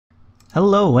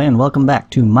Hello and welcome back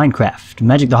to Minecraft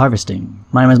Magic the Harvesting.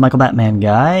 My name is Michael Batman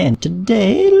Guy, and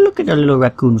today look at our little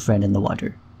raccoon friend in the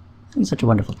water. Having such a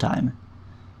wonderful time.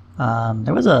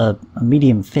 There was a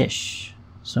medium fish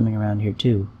swimming around here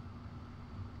too.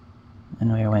 I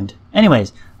know where it went.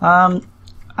 Anyways, I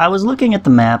was looking at the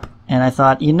map and I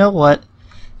thought, you know what?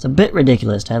 It's a bit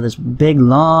ridiculous to have this big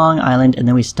long island and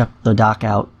then we stuck the dock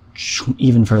out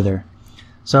even further.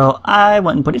 So I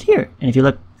went and put it here. And if you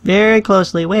look very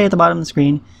closely, way at the bottom of the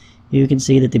screen, you can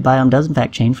see that the biome does in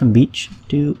fact change from beach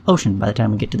to ocean by the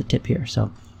time we get to the tip here.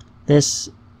 So this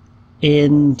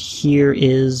in here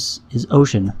is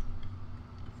ocean.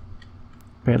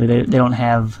 Apparently they don't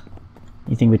have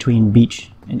anything between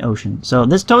beach and ocean. So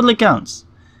this totally counts.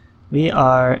 We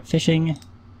are fishing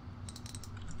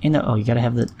in the... Oh, you gotta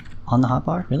have the... on the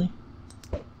hotbar? Really?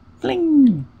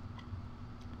 Fling!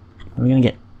 What are we gonna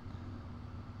get?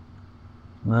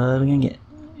 What are we gonna get?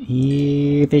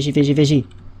 Here, fishy, fishy, fishy.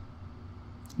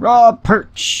 Raw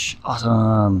perch!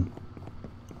 Awesome!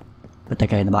 Put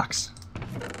that guy in the box.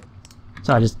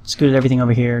 So I just scooted everything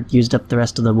over here, used up the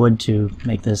rest of the wood to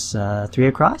make this 3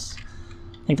 across.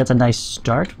 I think that's a nice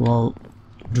start. We'll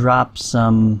drop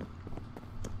some...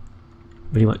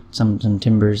 What do you want? Some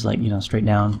timbers, like, you know, straight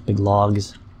down, big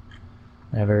logs.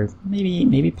 Whatever.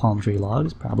 Maybe palm tree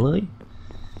logs, probably.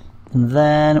 And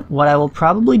then what I will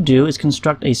probably do is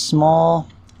construct a small...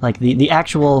 like the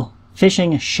actual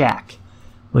fishing shack,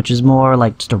 which is more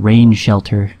like just a rain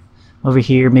shelter. Over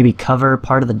here, maybe cover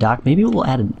part of the dock. Maybe we'll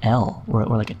add an L or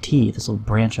like a T. This will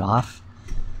branch off.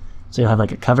 So you'll have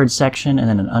like a covered section and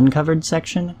then an uncovered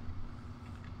section.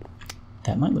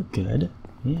 That might look good.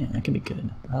 Yeah, that could be good.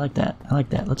 I like that. I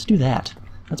like that. Let's do that.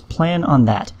 Let's plan on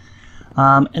that.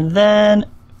 And then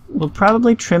we'll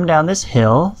probably trim down this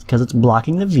hill because it's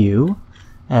blocking the view.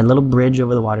 Add a little bridge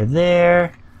over the water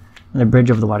there. Another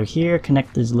bridge over the water here,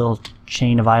 connect this little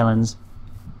chain of islands.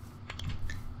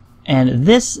 And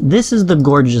this is the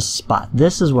gorgeous spot.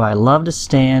 This is where I love to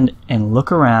stand and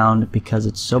look around because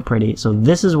it's so pretty. So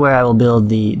this is where I will build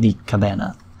the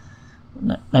cabana.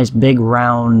 Nice big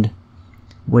round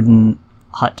wooden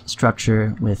hut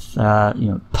structure with you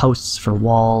know, posts for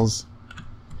walls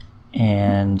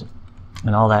and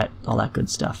all that good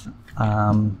stuff.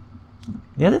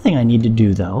 The other thing I need to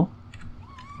do though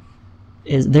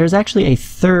is there's actually a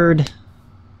third,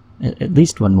 at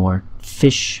least one more,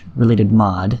 fish-related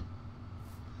mod.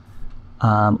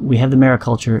 We have the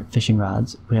mariculture fishing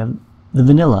rods, we have the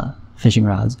vanilla fishing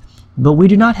rods, but we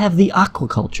do not have the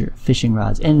aquaculture fishing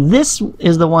rods. And this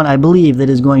is the one I believe that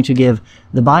is going to give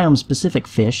the biome-specific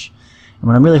fish, and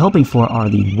what I'm really hoping for are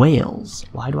the whales.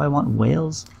 Why do I want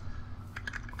whales?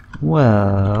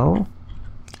 Well,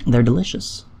 they're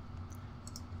delicious.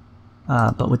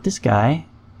 But with this guy,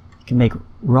 can make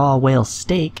raw whale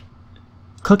steak,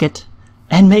 cook it,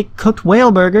 and make cooked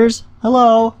whale burgers.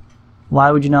 Hello!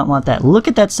 Why would you not want that? Look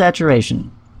at that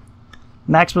saturation.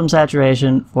 Maximum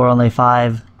saturation for only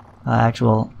 5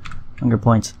 actual hunger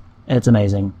points. It's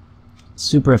amazing.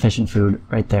 Super efficient food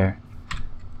right there.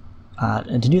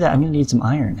 And to do that, I'm going to need some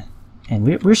iron.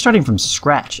 And we're starting from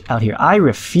scratch out here. I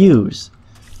refuse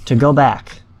to go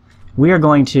back. We are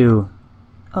going to...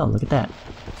 Oh, look at that.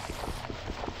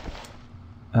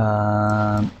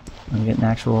 Let me get an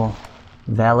actual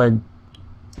valid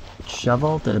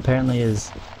shovel that apparently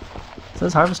is...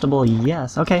 says harvestable,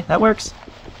 yes. Okay, that works.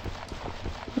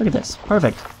 Look at this.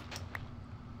 Perfect.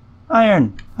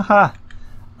 Iron! Haha!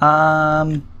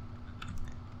 Am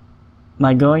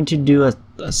I going to do a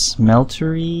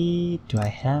smeltery? Do I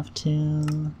have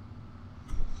to?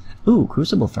 Ooh,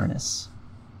 crucible furnace.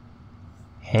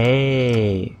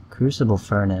 Hey, crucible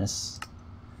furnace.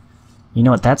 You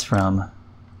know what that's from?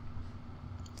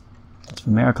 That's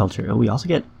from mariculture. Oh, we also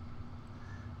get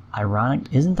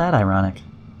ironic. Isn't that ironic?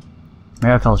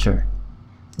 Mariculture.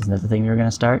 Isn't that the thing we were going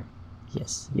to start?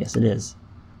 Yes. Yes, it is.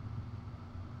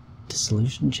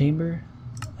 Dissolution chamber?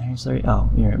 Iron slurry? Oh,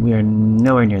 we are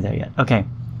nowhere near there yet. Okay.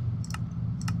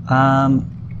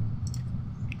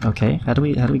 Okay. How do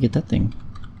we get that thing?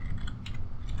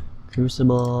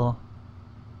 Crucible.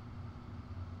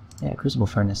 Yeah, crucible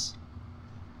furnace.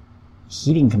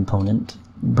 Heating component.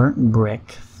 Burnt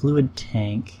brick. Fluid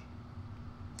tank.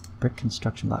 Brick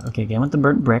construction block. Okay, again with the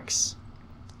burnt bricks.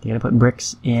 You gotta put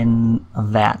bricks in a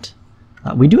vat.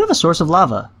 We do have a source of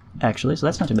lava, actually, so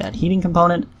that's not too bad. Heating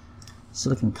component,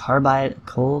 silicon carbide,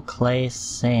 coal, clay,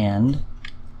 sand.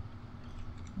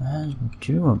 That's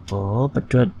doable, but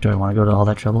do I want to go to all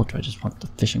that trouble? Do I just want the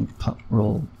fishing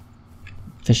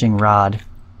fishing rod,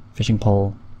 fishing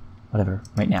pole, whatever,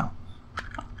 right now?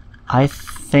 I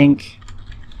think...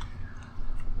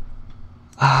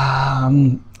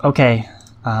 okay.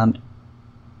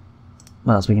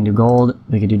 What else? We can do gold,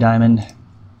 we could do diamond,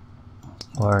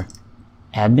 or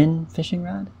admin fishing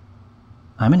rod?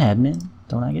 I'm an admin,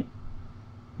 don't I get?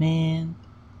 Man,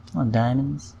 I want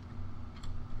diamonds.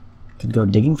 Could go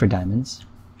digging for diamonds.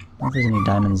 I don't know if there's any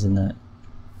diamonds in the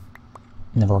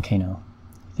volcano.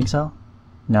 Think so?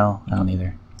 No, I don't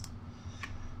either.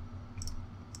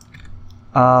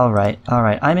 Alright,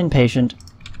 alright. I'm impatient.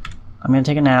 I'm gonna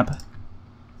take a nap.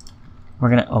 We're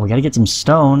gonna... Oh, we gotta get some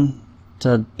stone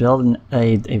to build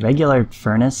a regular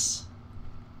furnace.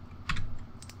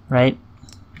 Right?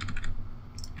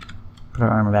 Put our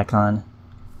armor back on.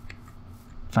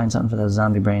 Find something for those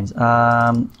zombie brains.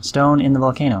 Stone in the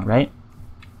volcano, right?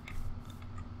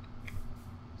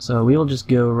 So we will just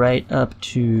go right up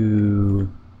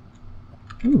to...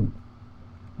 Ooh,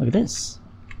 look at this.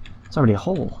 It's already a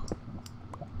hole.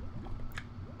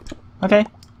 Okay,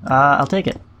 I'll take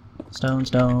it. Stone,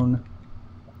 stone.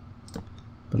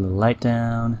 Put a little light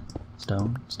down.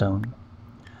 Stone, stone.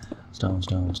 Stone,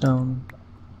 stone, stone.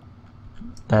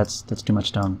 That's too much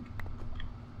stone.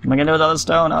 What am I gonna do with all the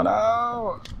stone? Oh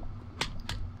no!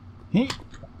 Okay,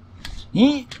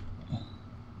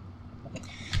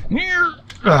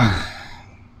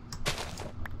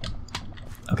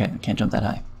 I can't jump that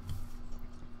high.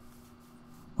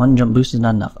 One jump boost is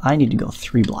not enough. I need to go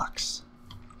 3 blocks.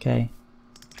 Okay.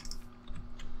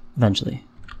 Eventually.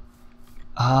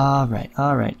 Alright,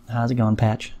 alright. How's it going,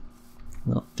 Patch?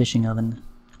 Little fishing oven.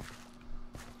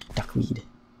 Duckweed.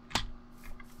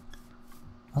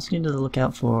 Also need to look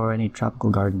out for any tropical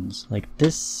gardens. Like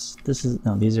this is...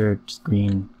 No, these are just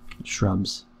green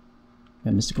shrubs. We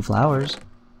have mystical flowers.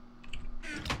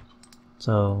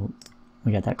 So,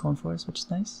 we got that going for us, which is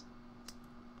nice.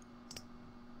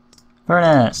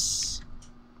 Furnace!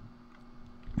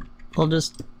 We'll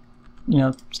just, you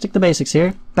know, stick the basics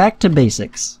here. Back to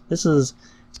basics. This is...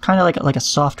 It's kind of like a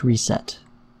soft reset.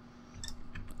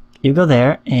 You go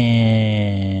there,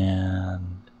 and...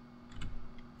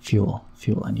 Fuel.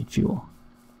 Fuel. I need fuel.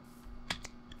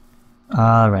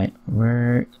 Alright.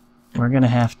 We're gonna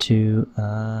have to,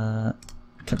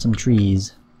 cut some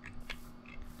trees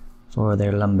for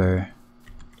their lumber.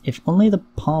 If only the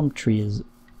palm trees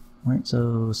weren't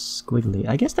so squiggly.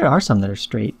 I guess there are some that are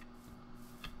straight.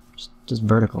 Just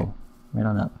vertical. Right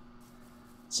on up.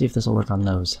 Let's see if this will work on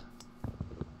those.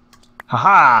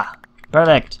 Haha!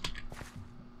 Perfect!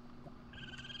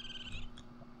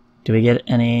 Do we get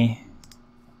any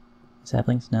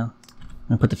saplings? No? I'm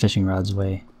gonna put the fishing rods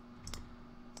away.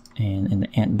 And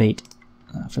the ant bait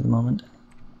for the moment.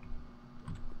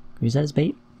 Can we use that as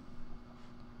bait?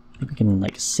 I think we can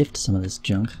like sift some of this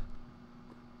junk.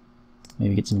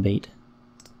 Maybe get some bait.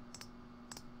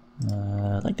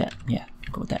 Like that. Yeah,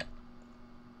 go with that.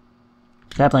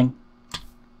 Sapling.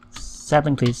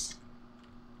 Sapling, please.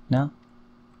 No?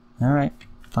 Alright,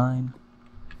 fine.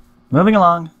 Moving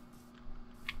along.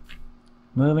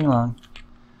 Moving along.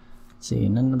 Let's see,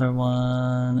 another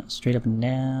one straight up and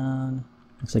down.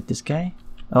 Looks like this guy.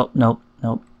 Oh, nope,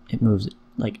 nope. It moves it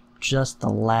like just the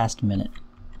last minute.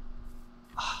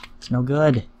 Oh, it's no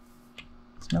good.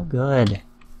 It's no good.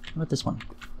 What about this one?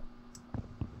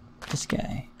 This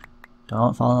guy.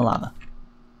 Don't fall in the lava.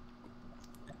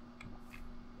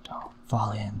 Don't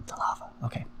fall in the lava.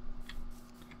 Okay.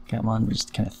 Got one.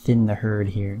 Just kind of thin the herd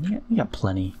here. We got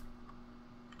plenty.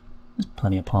 There's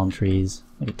plenty of palm trees.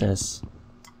 Look at this.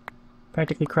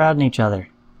 Practically crowding each other.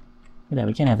 Look at that.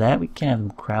 We can't have that. We can't have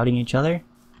them crowding each other.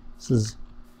 This is,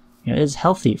 you know, it is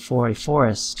healthy for a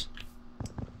forest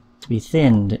to be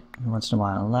thinned every once in a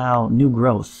while. Allow new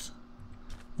growth.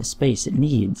 The space it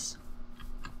needs.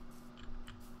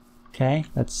 Okay,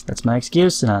 that's my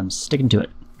excuse, and I'm sticking to it.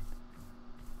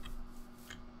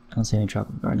 I don't see any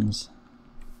tropical gardens.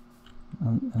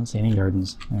 I don't see any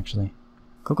gardens, actually.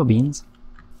 Cocoa beans.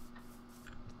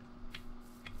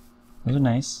 Those are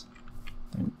nice.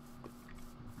 How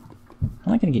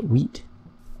am I gonna get wheat?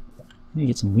 I need to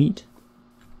get some wheat.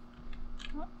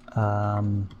 I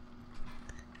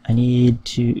need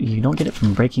to... You don't get it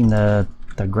from breaking the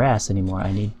grass anymore.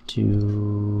 I need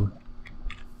to...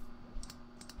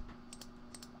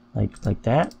 Like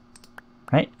that?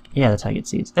 Right? Yeah, that's how you get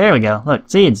seeds. There we go. Look,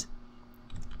 seeds!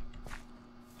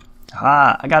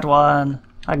 Ah, I got one!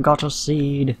 I got a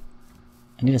seed!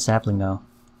 I need a sapling, though.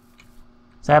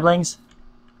 Saplings?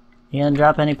 You gonna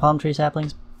drop any palm tree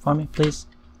saplings for me, please?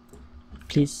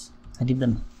 Please. I need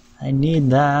them. I need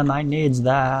them. I needs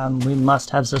them. We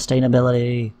must have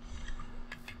sustainability.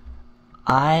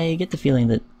 I get the feeling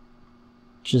that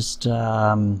just,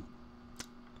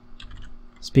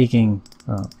 speaking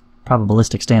from a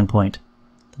probabilistic standpoint,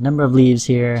 the number of leaves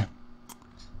here,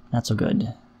 not so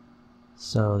good.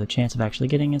 So the chance of actually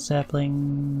getting a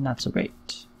sapling, not so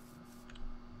great.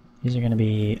 These are going to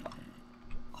be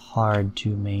hard to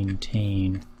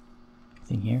maintain.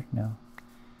 Anything here? No.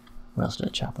 Where else did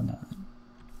I chop one down?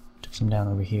 Took some down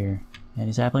over here.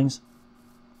 Any saplings?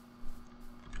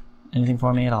 Anything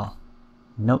for me at all?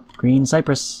 Nope. Green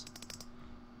cypress.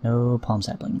 No palm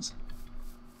saplings.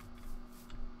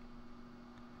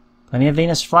 Plenty of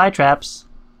Venus flytraps.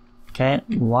 Okay,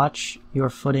 watch your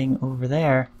footing over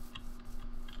there.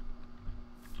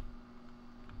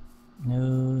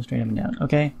 No, straight up and down.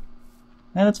 Okay.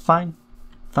 Yeah, that's fine.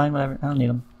 Fine, whatever. I don't need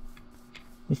them.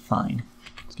 Be fine.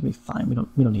 It's gonna be fine.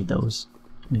 We don't need those.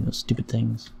 We need those stupid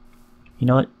things. You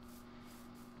know what?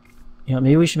 You know,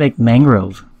 maybe we should make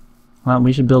mangrove. Well,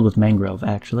 we should build with mangrove,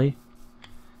 actually.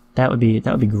 That would be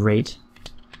great.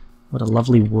 What a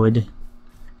lovely wood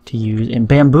to use. And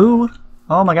bamboo!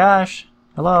 Oh my gosh!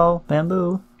 Hello,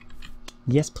 bamboo.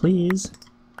 Yes, please.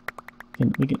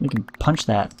 We can punch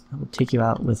that. I will take you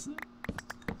out with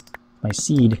my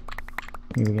seed.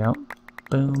 Here we go.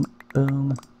 Boom,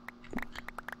 boom,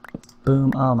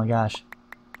 boom. Oh my gosh.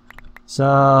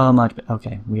 So much.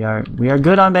 Okay, we are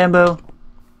good on bamboo.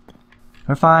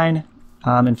 We're fine.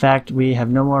 In fact, we have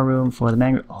no more room for the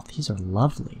mangrove. Oh, these are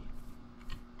lovely.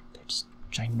 They're just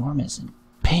ginormous and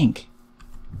pink.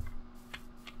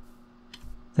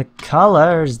 The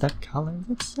colors,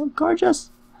 it's so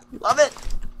gorgeous. I love it.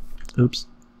 Oops.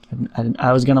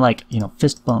 I was gonna, like, you know,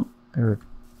 fist pump for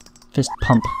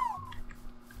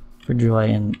joy,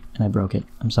 and I broke it.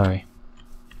 I'm sorry.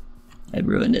 I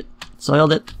ruined it.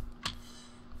 Soiled it.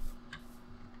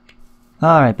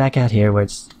 Alright, back out here where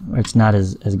it's not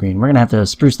as green. We're gonna have to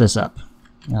spruce this up.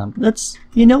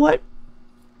 You know what?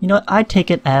 I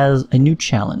take it as a new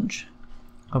challenge.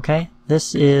 Okay?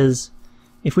 This is,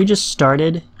 if we just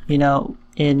started, you know,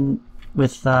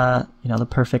 with you know, the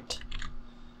perfect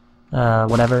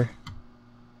whatever,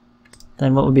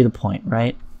 then what would be the point,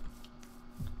 right?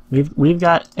 We've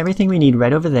got everything we need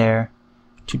right over there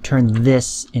to turn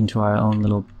this into our own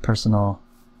little personal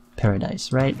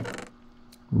paradise, right?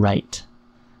 Right.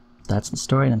 That's the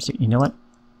story, and you know what?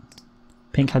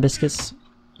 Pink hibiscus,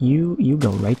 you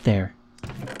go right there.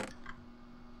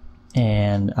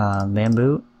 And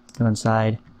bamboo, go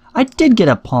inside. I did get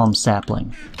a palm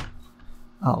sapling.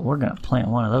 Oh, we're gonna plant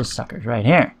one of those suckers right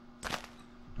here.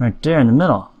 Right there in the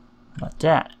middle. How about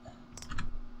that?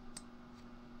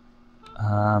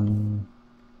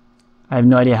 I have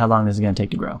no idea how long this is gonna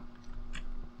take to grow.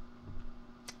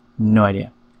 No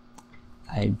idea.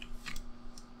 I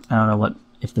don't know what,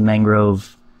 if the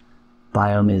mangrove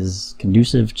biome is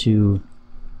conducive to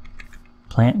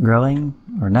plant growing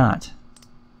or not.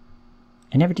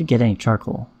 I never did get any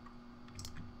charcoal.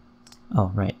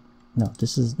 Oh, right. No,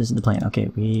 this is the plant. Okay,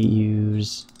 we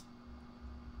use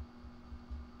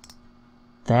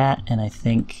that, and I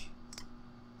think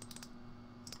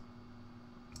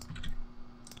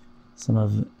some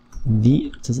of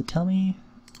the, does it tell me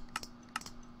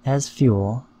as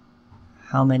fuel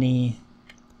how many?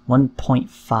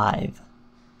 1.5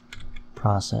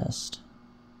 processed.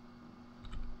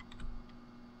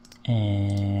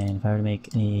 And if I were to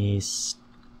make any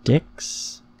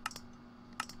sticks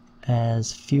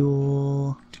as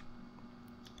fuel,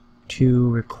 2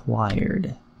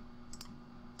 required.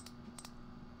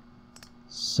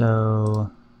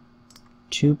 So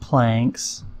 2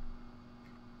 planks,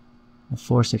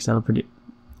 4 sticks, that'll produce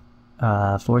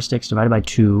 4 sticks divided by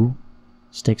 2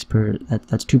 sticks per,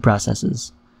 that's 2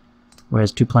 processes.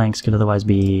 Whereas 2 planks could otherwise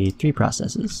be 3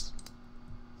 processes.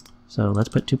 So let's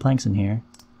put 2 planks in here,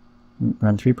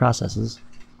 run 3 processes,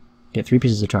 get 3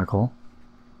 pieces of charcoal.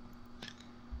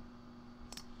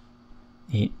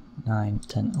 8, 9,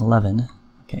 10, 11.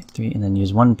 Okay, 3, and then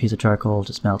use 1 piece of charcoal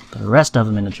to smelt the rest of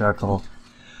them into charcoal.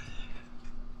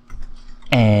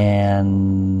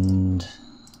 And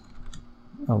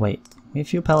oh wait, we have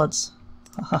fuel pellets.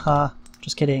 Ha ha ha!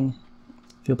 Just kidding.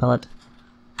 Fuel pellet.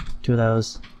 2 of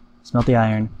those. Smelt the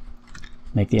iron.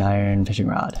 Make the iron fishing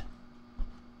rod.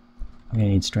 I'm gonna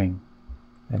need string.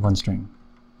 I have 1 string.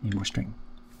 Need more string.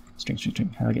 String, string,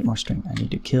 string. How do I get more string? I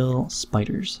need to kill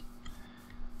spiders.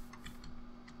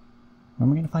 Where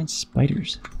am I gonna find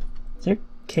spiders? Is there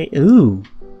ooh!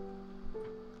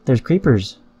 There's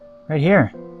creepers. Right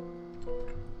here.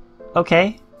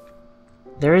 Okay.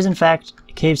 There is in fact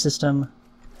a cave system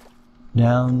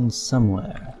down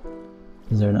somewhere.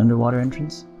 Is there an underwater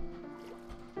entrance?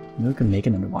 Maybe we can make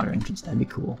an underwater entrance. That'd be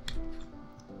cool.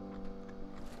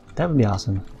 That would be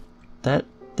awesome.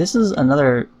 This is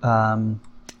another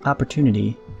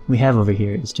opportunity we have over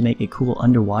here, is to make a cool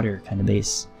underwater kind of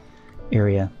base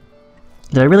area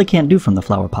that I really can't do from the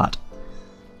flower pot.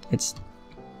 It's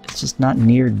It's just not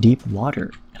near deep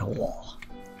water at all.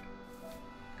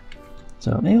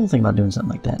 So maybe we'll think about doing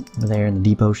something like that. Over there in the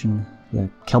deep ocean, the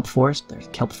kelp forest. There's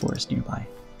kelp forest nearby.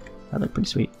 That looked pretty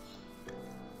sweet.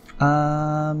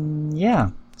 Yeah.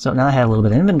 So now I have a little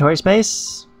bit of inventory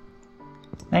space.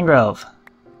 Mangrove.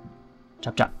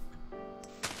 Chop chop.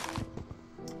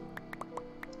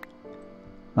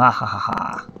 Ah ha ha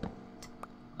ha.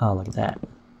 Oh, look at that.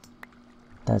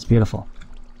 That's beautiful.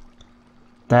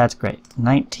 That's great.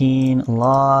 19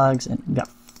 logs, and we got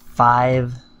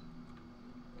 5.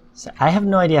 So I have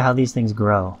no idea how these things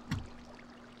grow.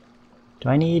 Do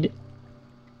I need...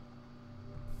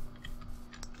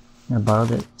 I'm gonna borrow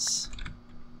this.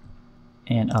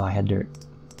 And, oh, I had dirt.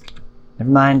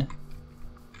 Never mind. You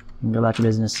can go about your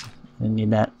business. I didn't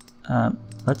need that.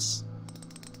 Let's...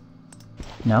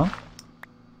 No?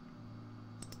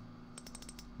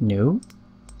 No?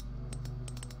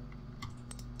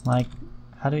 Like,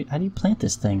 how do you plant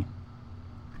this thing?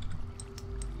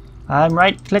 I'm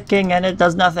right-clicking and it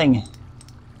does nothing.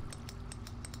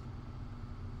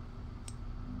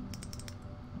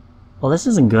 Well, this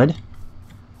isn't good.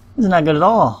 This is not good at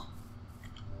all.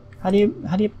 How do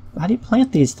you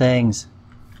plant these things?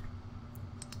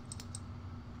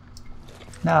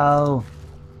 No.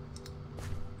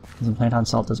 Doesn't plant on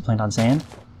salt, does it plant on sand?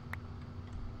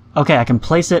 Okay, I can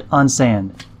place it on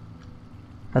sand.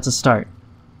 That's a start.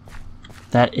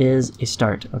 That is a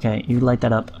start. Okay, you light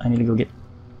that up. I need to go get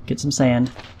some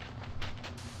sand.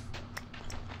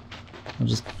 I'll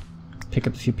just pick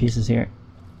up a few pieces here.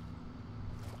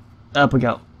 Up we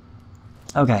go.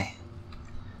 Okay.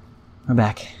 We're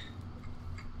back.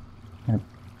 I'm gonna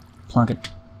plunk a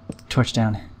torch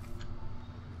down.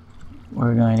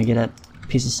 We're going to get a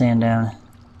piece of sand down.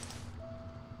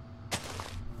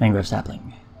 Mangrove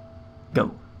sapling.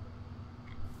 Go.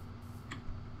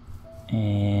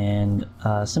 And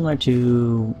similar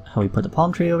to how we put the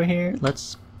palm tree over here,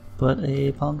 let's put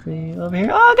a palm tree over here.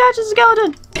 Oh gosh, it's a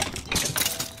skeleton!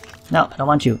 No, I don't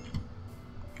want you.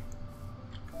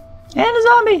 And a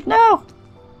zombie! No!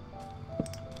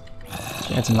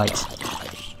 Add some lights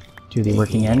to the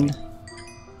working end.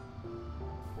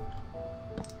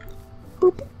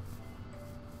 Boop.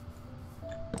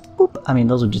 Boop. I mean,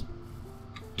 those are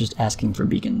just asking for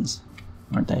beacons,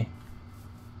 aren't they?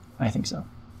 I think so.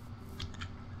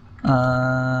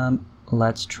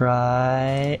 Let's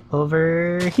try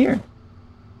over here.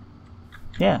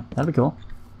 Yeah, that'd be cool.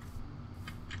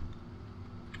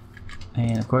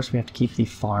 And of course we have to keep the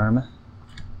farm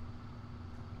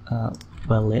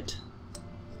well lit.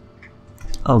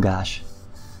 Oh gosh.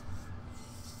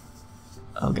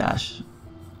 Oh gosh.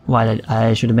 Why did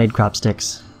I should have made crop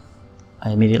sticks.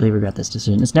 I immediately regret this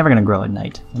decision. It's never gonna grow at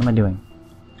night. What am I doing?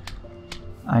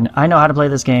 I know how to play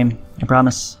this game. I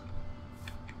promise.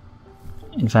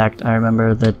 In fact, I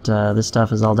remember that this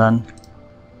stuff is all done.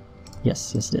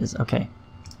 Yes, yes it is. Okay.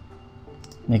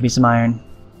 Make me some iron.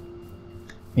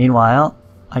 Meanwhile,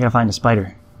 I gotta find a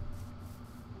spider.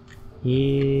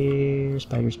 Here,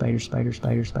 spider, spider, spider,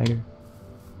 spider, spider.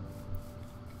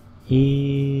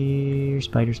 Here,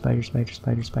 spider, spider, spider,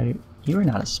 spider, spider. You are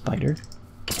not a spider.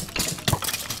 I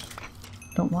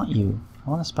don't want you. I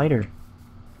want a spider.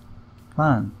 Come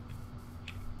on.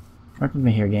 Work with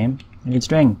me here, game. I need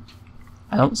string.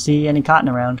 I don't see any cotton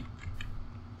around.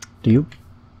 Do you?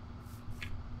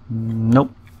 Nope.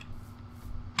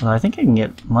 Well, I think I can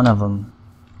get one of them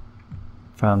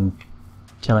from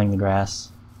tilling the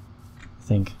grass. I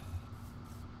think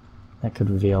that could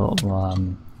reveal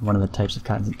one of the types of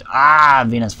cotton. Ah,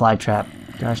 Venus flytrap.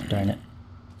 Gosh darn it.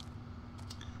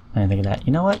 I didn't think of that.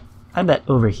 You know what? I bet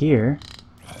over here,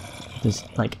 this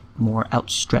like more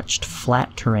outstretched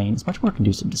flat terrain is much more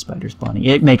conducive to spider spawning.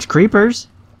 It makes creepers.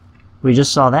 We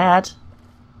just saw that.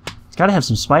 It's got to have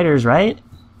some spiders, right?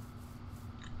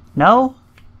 No?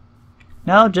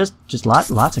 No, just lots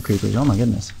of creepers. Oh my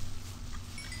goodness.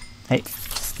 Hey,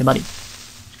 buddy.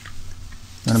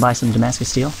 You wanna buy some Damascus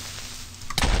steel?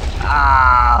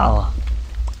 Ow!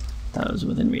 That was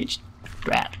within reach.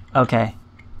 Drat. Okay.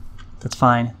 That's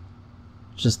fine.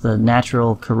 It's just the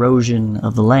natural corrosion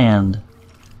of the land.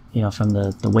 You know, from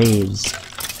the waves.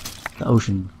 The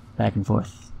ocean. Back and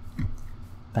forth.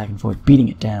 Back and forth, beating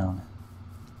it down.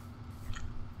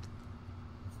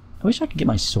 I wish I could get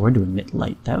my sword to emit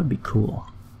light. That would be cool.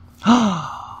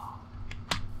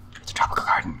 It's a tropical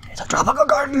garden. It's a tropical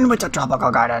garden. It's a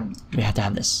tropical garden. We have to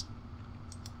have this.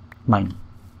 Mine.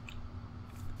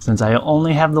 Since I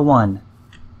only have the one,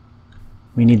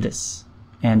 we need this.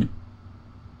 And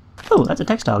oh, that's a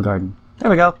textile garden. There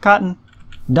we go. Cotton.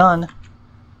 Done.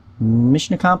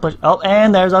 Mission accomplished. Oh,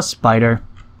 and there's a spider.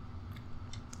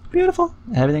 Beautiful.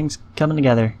 Everything's coming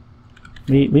together.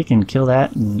 We can kill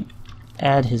that and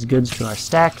add his goods to our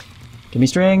stack. Give me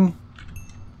string.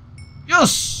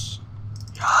 Yes!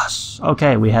 Yes!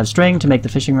 Okay, we have string to make the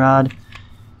fishing rod.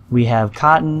 We have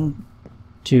cotton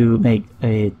to make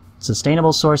a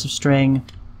sustainable source of string.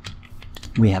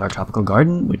 We have our tropical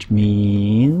garden, which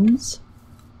means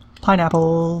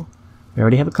pineapple. We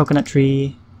already have a coconut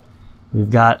tree. We've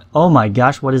got... Oh my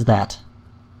gosh, what is that?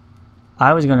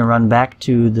 I was going to run back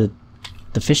to the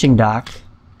fishing dock.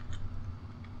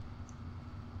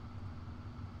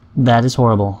 That is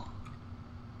horrible.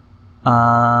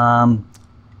 Oh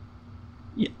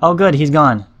good, he's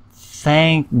gone.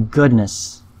 Thank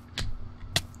goodness.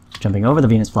 Jumping over the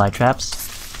Venus flytraps.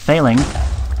 Failing.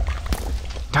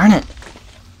 Darn it!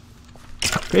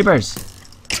 Creepers!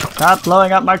 Stop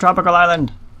blowing up my tropical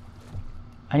island!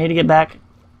 I need to get back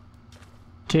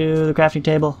to the crafting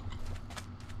table.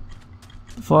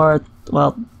 Before,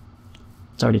 well,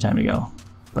 it's already time to go.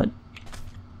 But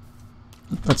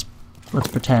let's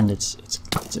pretend it's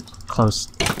close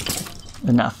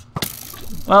enough.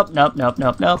 Oh, nope.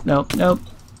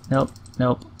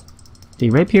 The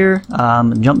rapier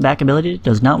jump back ability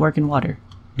does not work in water.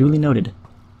 Duly noted.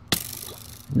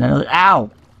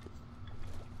 Ow!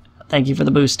 Thank you for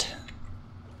the boost.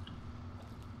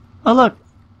 Oh look!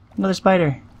 Another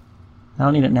spider. I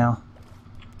don't need it now.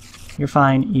 You're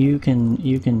fine. You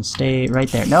can stay right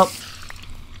there. Nope!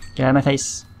 Get out of my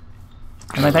face.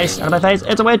 Out of my face! Out of my face!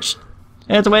 It's a witch!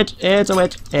 It's a witch! It's a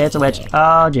witch! It's a witch!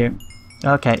 Oh dear.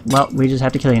 Okay, well, we just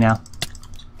have to kill you now.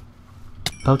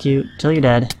 Poke you till you're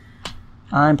dead.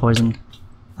 I'm poisoned.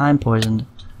 I'm poisoned.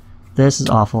 This is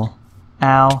awful.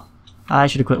 Ow. I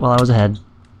should have quit while I was ahead.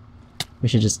 We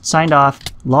should just signed off,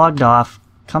 logged off,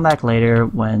 come back later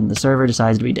when the server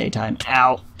decides to be daytime.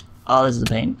 Ow. Oh, this is a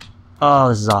pain. Oh,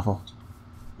 this is awful.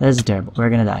 This is terrible.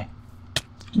 We're gonna die.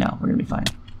 No, we're gonna be fine.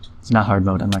 It's not hard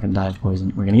mode. I'm not gonna die of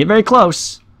poison. We're gonna get very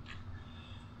close.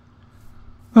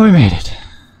 Oh, we made it.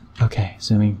 Okay,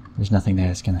 assuming there's nothing there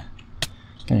that's gonna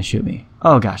shoot me.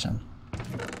 Oh gosh,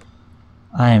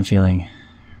 I am feeling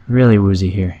really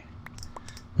woozy here.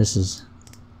 This is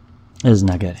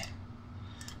not good.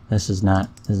 This is not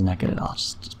good at all.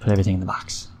 Just put everything in the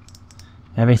box.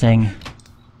 Everything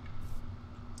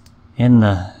in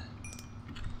the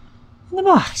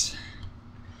box.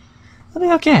 It'll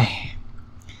be okay.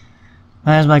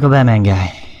 My name's Michael Batman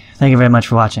Guy. Thank you very much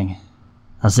for watching.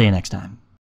 I'll see you next time.